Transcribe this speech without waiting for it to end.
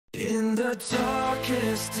In the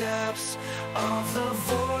darkest depths of the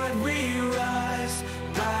void we rise,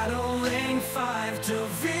 battling 5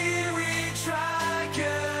 dragons.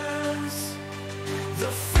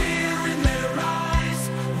 The fear in their eyes,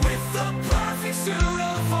 with the perfect suit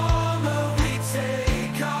of armor, we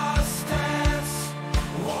take our stance.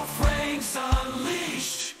 Warframes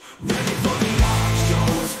unleashed, ready for the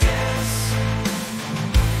Archer's dance.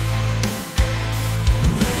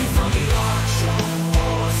 Ready for the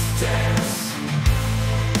Archer's dance.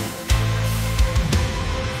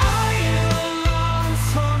 Iron alarms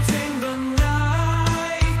haunting the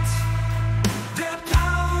night. Their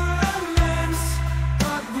power immense,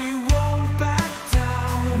 but we won't back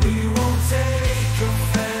down. We won't take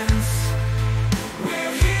offense.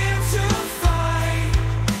 We're here to fight.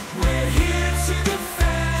 We're here to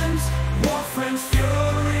defend. Warframe's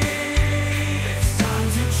fury. It's time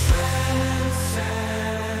to transcend.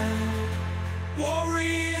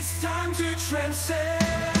 Warrior, it's time to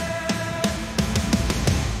transcend.